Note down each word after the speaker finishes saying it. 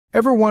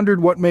Ever wondered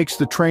what makes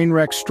the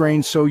Trainwreck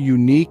strain so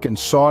unique and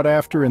sought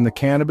after in the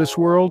cannabis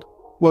world?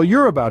 Well,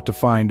 you're about to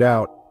find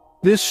out.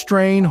 This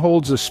strain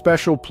holds a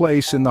special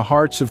place in the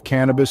hearts of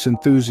cannabis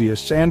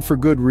enthusiasts, and for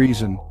good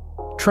reason.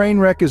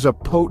 Trainwreck is a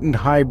potent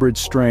hybrid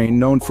strain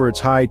known for its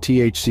high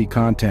THC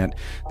content.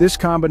 This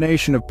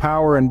combination of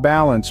power and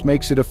balance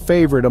makes it a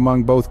favorite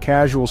among both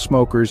casual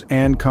smokers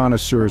and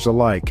connoisseurs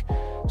alike.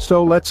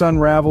 So let's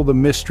unravel the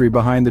mystery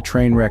behind the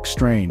Trainwreck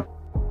strain.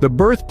 The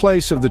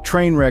birthplace of the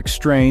Trainwreck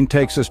strain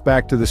takes us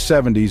back to the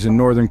 70s in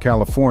Northern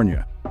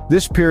California.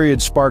 This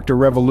period sparked a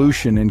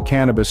revolution in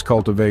cannabis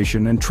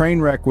cultivation, and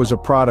Trainwreck was a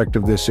product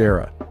of this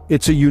era.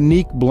 It's a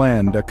unique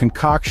blend, a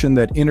concoction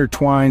that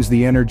intertwines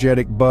the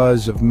energetic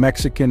buzz of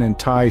Mexican and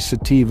Thai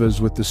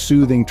sativas with the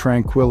soothing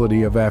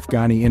tranquility of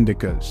Afghani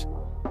indicas.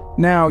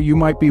 Now, you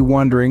might be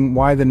wondering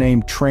why the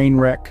name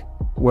Trainwreck?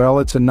 Well,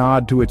 it's a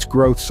nod to its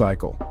growth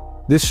cycle.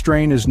 This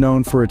strain is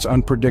known for its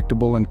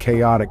unpredictable and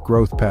chaotic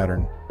growth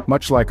pattern,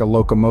 much like a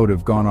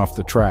locomotive gone off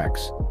the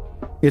tracks.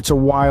 It's a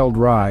wild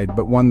ride,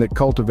 but one that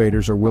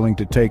cultivators are willing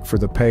to take for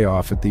the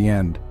payoff at the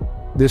end.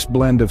 This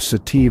blend of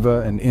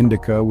sativa and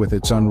indica with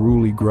its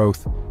unruly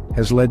growth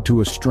has led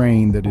to a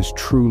strain that is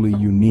truly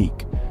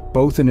unique,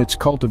 both in its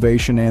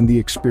cultivation and the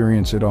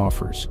experience it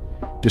offers.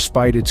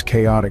 Despite its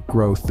chaotic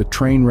growth, the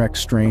Trainwreck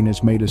strain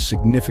has made a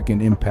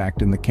significant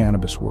impact in the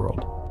cannabis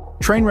world.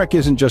 Trainwreck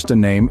isn't just a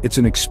name, it's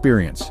an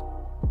experience.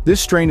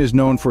 This strain is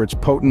known for its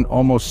potent,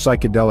 almost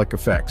psychedelic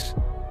effects.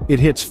 It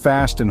hits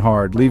fast and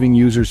hard, leaving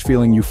users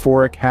feeling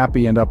euphoric,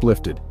 happy, and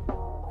uplifted.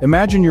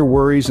 Imagine your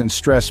worries and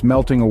stress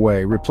melting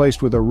away,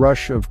 replaced with a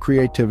rush of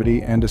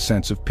creativity and a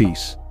sense of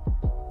peace.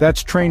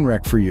 That's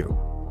Trainwreck for you.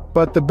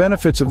 But the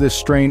benefits of this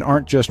strain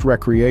aren't just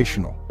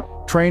recreational.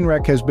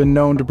 Trainwreck has been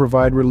known to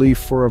provide relief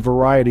for a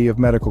variety of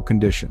medical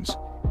conditions.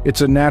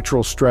 It's a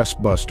natural stress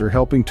buster,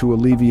 helping to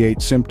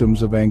alleviate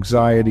symptoms of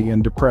anxiety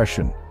and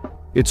depression.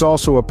 It's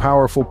also a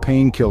powerful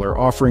painkiller,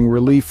 offering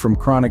relief from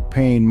chronic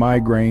pain,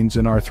 migraines,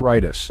 and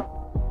arthritis.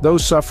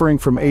 Those suffering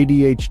from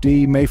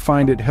ADHD may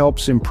find it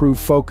helps improve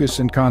focus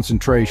and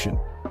concentration.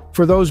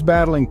 For those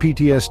battling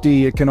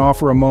PTSD, it can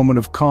offer a moment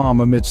of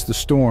calm amidst the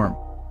storm.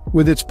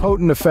 With its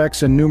potent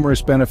effects and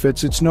numerous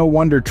benefits, it's no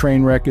wonder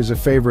Trainwreck is a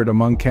favorite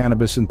among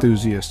cannabis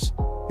enthusiasts.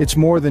 It's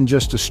more than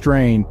just a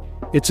strain,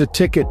 it's a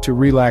ticket to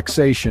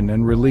relaxation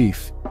and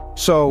relief.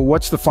 So,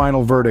 what's the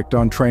final verdict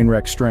on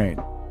Trainwreck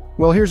strain?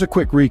 Well, here's a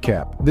quick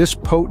recap. This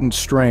potent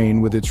strain,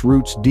 with its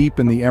roots deep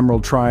in the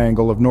Emerald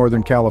Triangle of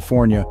Northern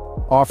California,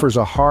 offers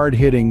a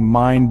hard-hitting,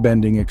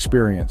 mind-bending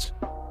experience.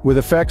 With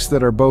effects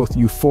that are both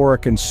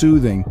euphoric and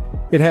soothing,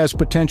 it has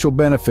potential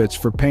benefits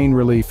for pain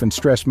relief and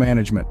stress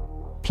management.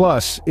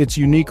 Plus, its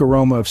unique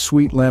aroma of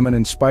sweet lemon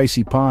and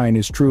spicy pine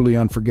is truly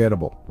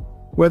unforgettable.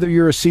 Whether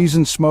you're a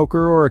seasoned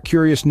smoker or a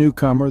curious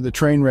newcomer, the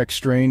Trainwreck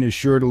strain is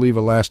sure to leave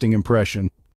a lasting impression.